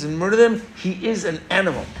human beings and murder them, he is an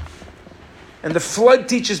animal. And the flood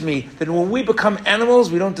teaches me that when we become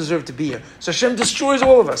animals, we don't deserve to be here. So Hashem destroys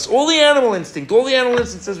all of us. All the animal instinct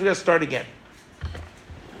says we got to start again.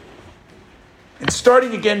 And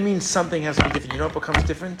starting again means something has to be different. You know what becomes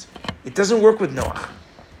different? It doesn't work with Noach.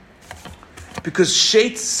 Because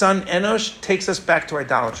Shet's son Enosh takes us back to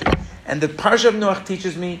idolatry. And the Parashat of Noach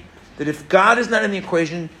teaches me that if God is not in the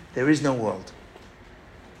equation, there is no world.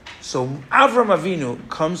 So Avram Avinu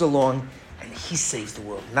comes along and he saves the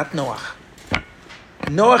world, not Noach.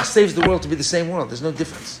 Noach saves the world to be the same world. There's no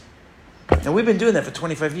difference. And we've been doing that for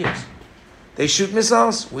 25 years. They shoot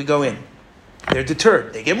missiles, we go in. They're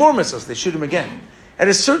deterred. They get more missiles, they shoot them again. At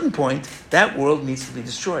a certain point, that world needs to be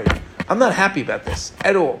destroyed. I'm not happy about this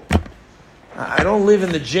at all. I don't live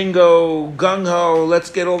in the jingo, gung-ho, let's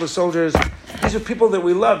get all the soldiers. These are people that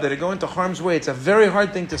we love that are going to harm's way. It's a very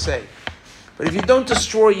hard thing to say. But if you don't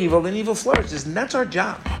destroy evil, then evil flourishes. And that's our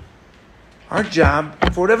job. Our job,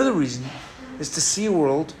 for whatever the reason, is to see a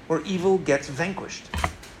world where evil gets vanquished.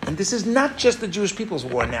 And this is not just the Jewish people's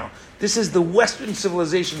war now. This is the Western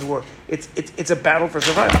civilization's war. It's a battle for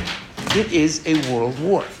survival. It is a world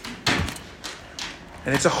war.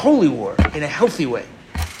 And it's a holy war in a healthy way.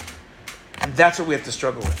 And that's what we have to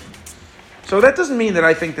struggle with. So that doesn't mean that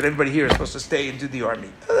I think that everybody here is supposed to stay and do the army.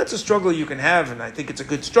 That's a struggle you can have, and I think it's a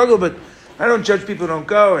good struggle, but I don't judge people who don't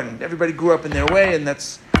go, and everybody grew up in their way, and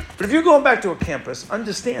that's... But if you're going back to a campus,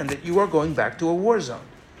 understand that you are going back to a war zone.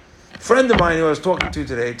 A friend of mine who I was talking to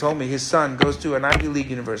today told me his son goes to an Ivy League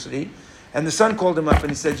university, and the son called him up and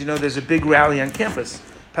he said, there's a big rally on campus,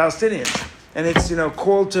 Palestinians, and it's,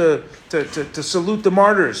 called to salute the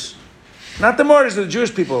martyrs. Not the martyrs of the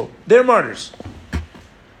Jewish people, they're martyrs.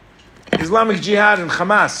 Islamic Jihad and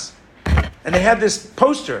Hamas. And they had this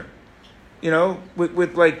poster,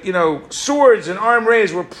 with swords and arm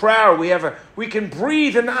raised. We're proud. We can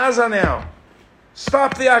breathe in Gaza now.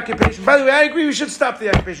 Stop the occupation. By the way, I agree we should stop the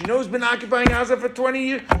occupation. You know who's been occupying Gaza for 20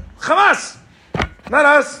 years? Hamas. Not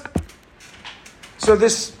us. So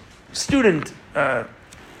this student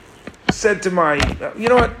said to my, you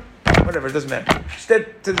know what? Whatever, it doesn't matter. She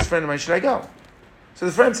said to this friend of mine, should I go? So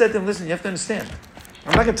the friend said to him, listen, you have to understand.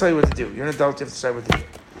 I'm not going to tell you what to do. You're an adult, you have to decide what to do.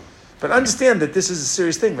 But understand that this is a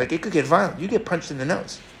serious thing. Like, it could get violent. You get punched in the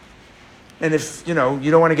nose. And if, you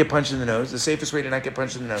don't want to get punched in the nose, the safest way to not get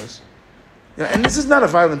punched in the nose. And this is not a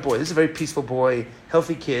violent boy. This is a very peaceful boy,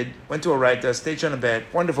 healthy kid, went to a raita, staged on a bed,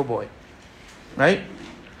 wonderful boy. Right?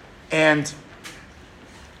 And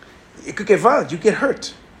it could get violent. You get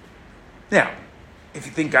hurt. Now, if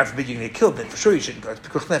you think, God forbid, you're going to get killed, then for sure you shouldn't go. It's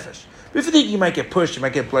pikuach nefesh. But if you think you might get pushed, you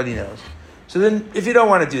might get bloody nose. So then, if you don't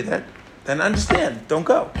want to do that, then understand. Don't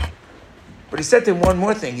go. But he said to him one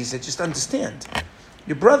more thing. He said, just understand.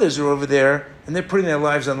 Your brothers are over there, and they're putting their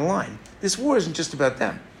lives on the line. This war isn't just about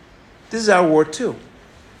them. This is our war too.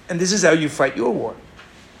 And this is how you fight your war.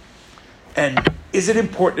 And is it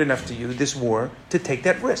important enough to you, this war, to take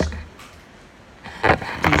that risk?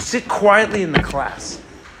 You sit quietly in the class.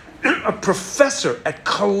 A professor at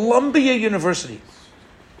Columbia University,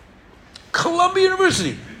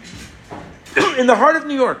 in the heart of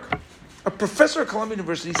New York, a professor at Columbia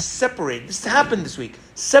University separated, this happened this week,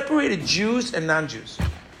 separated Jews and non-Jews,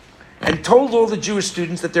 and told all the Jewish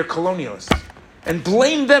students that they're colonialists, and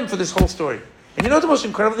blamed them for this whole story. And you know what the most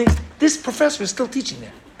incredible thing is? This professor is still teaching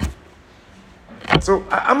there. So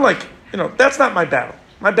I'm like, that's not my battle.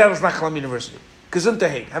 My battle is not Columbia University.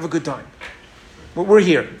 Gesundheit, have a good time. But we're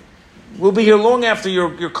here. We'll be here long after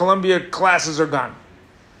your Columbia classes are gone.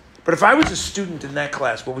 But if I was a student in that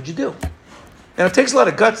class, what would you do? Now, it takes a lot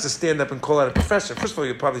of guts to stand up and call out a professor. First of all,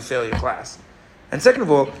 you'd probably fail your class. And second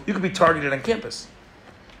of all, you could be targeted on campus.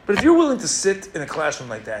 But if you're willing to sit in a classroom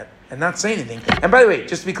like that and not say anything, and by the way,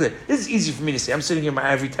 just to be clear, this is easy for me to say. I'm sitting here in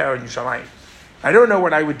my ivory tower in Yerushalayim. I don't know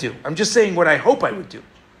what I would do. I'm just saying what I hope I would do.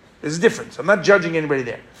 There's a difference. I'm not judging anybody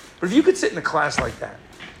there. But if you could sit in a class like that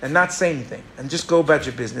and not say anything and just go about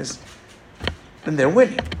your business, then they're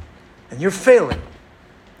winning. And you're failing.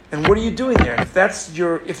 And what are you doing there?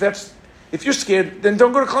 If you're scared, then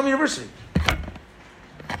don't go to Columbia University.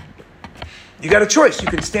 You got a choice. You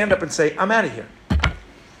can stand up and say, I'm out of here.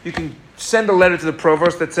 You can send a letter to the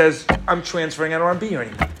provost that says, I'm transferring, I don't want to be here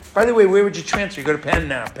anymore. By the way, where would you transfer? You go to Penn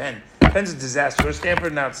now, Penn. Penn's a disaster. Go to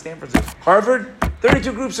Stanford now, Stanford's a Harvard,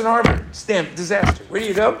 32 groups in Harvard. Stanford, disaster. Where do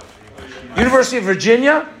you go? University of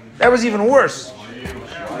Virginia? That was even worse.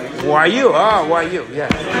 YU? Oh, YU, yeah.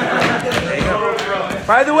 There you go.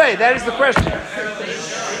 By the way, that is the question.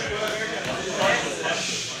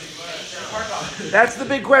 That's the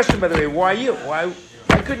big question, by the way. Why you? Why?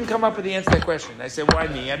 I couldn't come up with the answer to that question. I said, why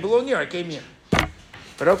me? I belong here. I came here.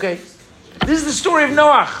 But okay. This is the story of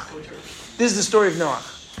Noach. This is the story of Noach.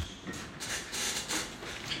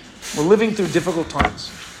 We're living through difficult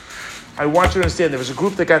times. I want you to understand, there was a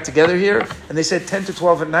group that got together here, and they said 10 to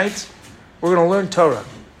 12 at night, we're going to learn Torah.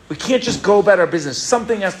 We can't just go about our business.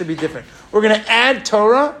 Something has to be different. We're going to add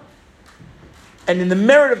Torah, and in the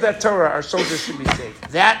merit of that Torah, our soldiers should be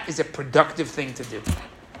saved. That is a productive thing to do.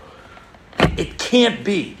 It can't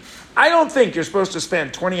be. I don't think you're supposed to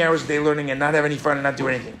spend 20 hours a day learning and not have any fun and not do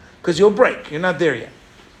anything, because you'll break. You're not there yet.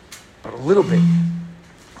 But a little bit,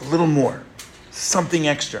 a little more, something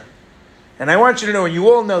extra. And I want you to know, and you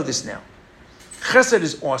all know this now, chesed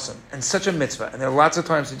is awesome and such a mitzvah, and there are lots of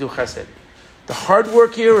times to do chesed. The hard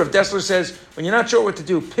work here, Rav Dessler says, when you're not sure what to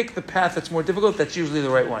do, pick the path that's more difficult. That's usually the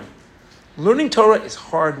right one. Learning Torah is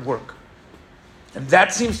hard work. And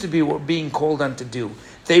that seems to be what we're being called on to do.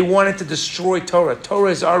 They wanted to destroy Torah.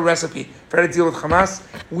 Torah is our recipe for how to deal with Hamas.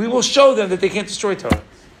 We will show them that they can't destroy Torah.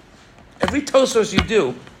 Every Tosos you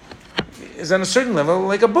do is on a certain level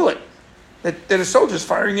like a bullet that a soldier's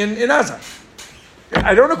firing in Gaza.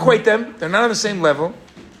 I don't equate them. They're not on the same level.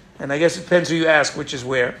 And I guess it depends who you ask, which is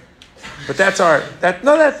where. But that's a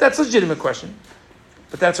legitimate question.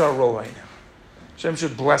 But that's our role right now. Hashem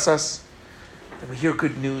should bless us, that we hear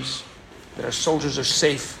good news, that our soldiers are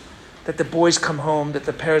safe, that the boys come home, that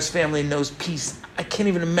the Paris family knows peace. I can't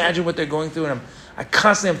even imagine what they're going through, and I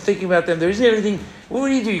constantly am thinking about them. There isn't anything. What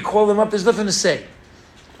do? You call them up, there's nothing to say.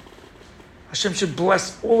 Hashem should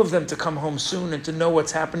bless all of them to come home soon and to know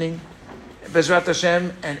what's happening. Bezrat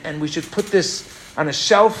Hashem, and we should put this on a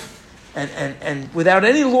shelf, and without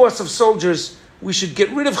any loss of soldiers, we should get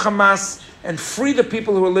rid of Hamas and free the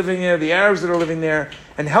people who are living there, the Arabs that are living there,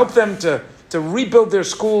 and help them to rebuild their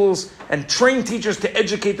schools and train teachers to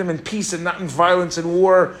educate them in peace and not in violence and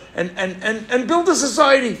war, and build a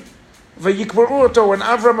society. Vayikvaru oto, when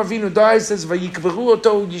Avram Avinu dies, says Vayikvaru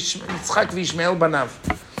oto Yitzchak v'Yishmael banav.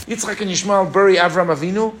 Yitzchak and Yishmael bury Avram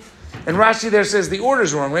Avinu, and Rashi there says the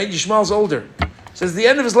order's wrong, right? Yishmael's older. Says the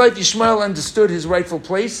end of his life, Yishmael understood his rightful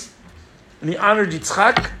place, and he honored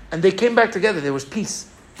Yitzchak, and they came back together. There was peace.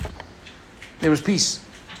 There was peace.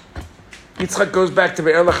 Yitzchak goes back to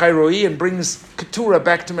Be'er Lachai Roi and brings Keturah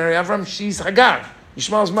back to Mary Avram. She's Hagar,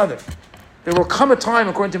 Yishmael's mother. There will come a time,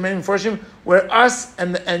 according to many Mefarshim, where us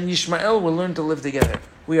and Yishmael will learn to live together.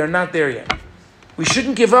 We are not there yet. We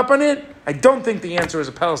shouldn't give up on it. I don't think the answer is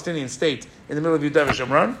a Palestinian state in the middle of Yudav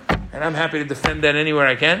Shomron, and I'm happy to defend that anywhere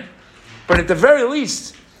I can. But at the very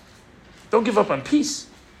least, don't give up on peace.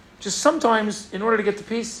 Just sometimes, in order to get to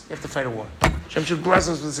peace, you have to fight a war. Hashem should bless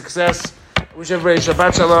us with success. I wish everybody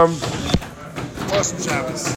Shabbat Shalom. Awesome Shabbos.